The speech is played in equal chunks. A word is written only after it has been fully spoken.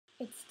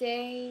It's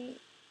day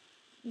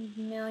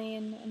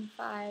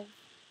 1,000,005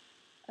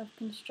 of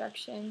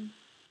construction,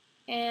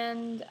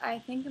 and I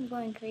think I'm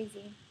going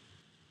crazy.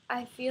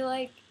 I feel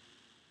like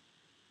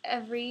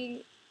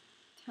every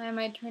time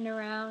I turn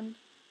around,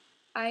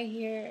 I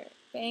hear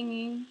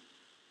banging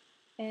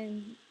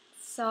and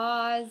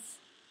saws.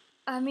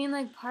 I mean,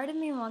 like, part of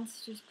me wants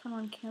to just put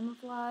on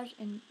camouflage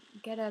and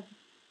get a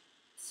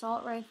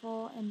assault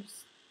rifle and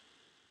just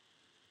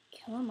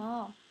kill them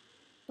all.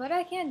 But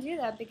I can't do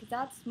that because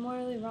that's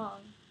morally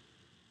wrong.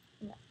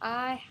 And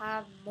I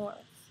have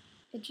morals.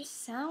 It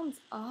just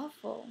sounds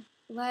awful.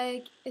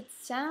 Like, it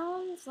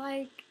sounds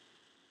like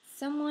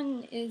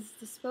someone is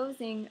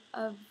disposing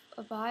of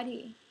a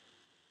body.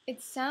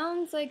 It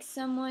sounds like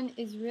someone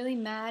is really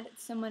mad at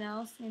someone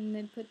else and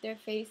they put their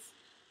face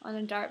on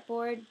a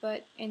dartboard,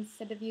 but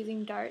instead of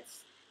using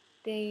darts,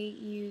 they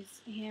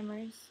use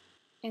hammers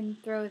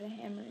and throw the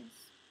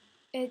hammers.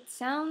 It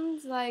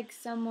sounds like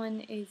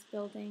someone is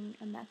building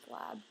a meth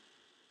lab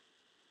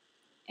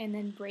and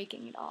then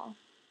breaking it all.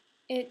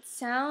 It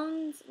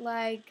sounds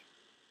like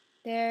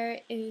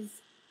there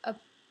is a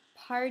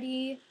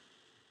party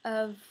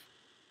of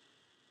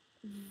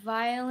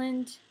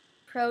violent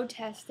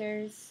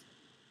protesters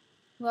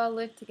who all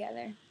live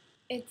together.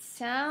 It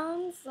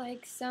sounds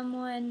like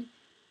someone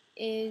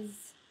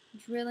is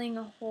drilling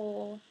a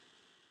hole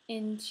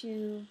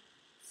into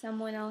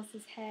someone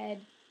else's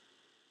head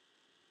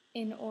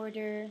in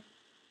order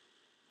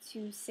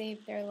to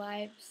save their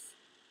lives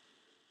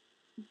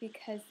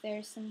because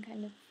there's some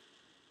kind of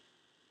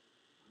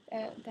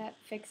that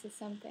fixes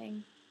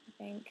something, I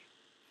think.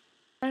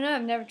 I don't know,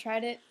 I've never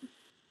tried it.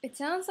 It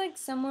sounds like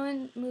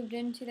someone moved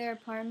into their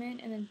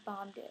apartment and then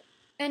bombed it.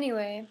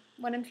 Anyway,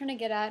 what I'm trying to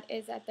get at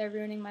is that they're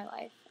ruining my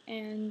life,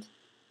 and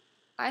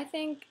I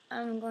think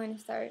I'm going to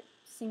start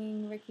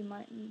singing Ricky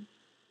Martin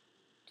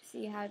to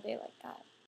see how they like that.